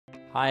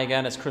Hi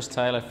again, it's Chris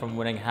Taylor from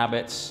Winning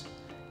Habits.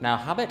 Now,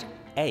 habit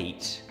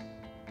 8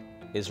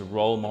 is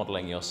role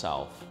modeling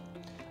yourself.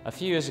 A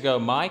few years ago,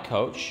 my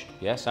coach,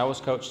 yes, I was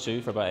coach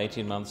too for about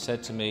 18 months,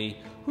 said to me,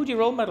 "Who do you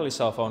role model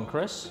yourself on,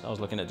 Chris?" I was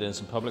looking at doing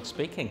some public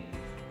speaking.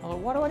 I thought,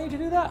 why do I need to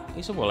do that?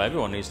 He said, well,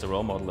 everyone needs to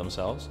role model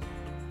themselves.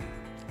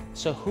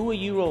 So who are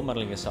you role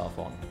modeling yourself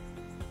on?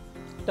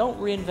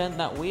 Don't reinvent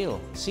that wheel.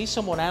 See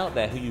someone out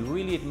there who you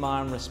really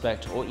admire and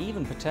respect, or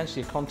even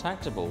potentially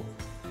contactable,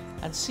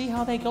 and see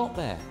how they got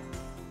there.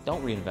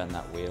 Don't reinvent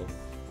that wheel.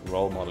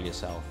 Role model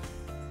yourself.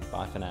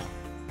 Bye for now.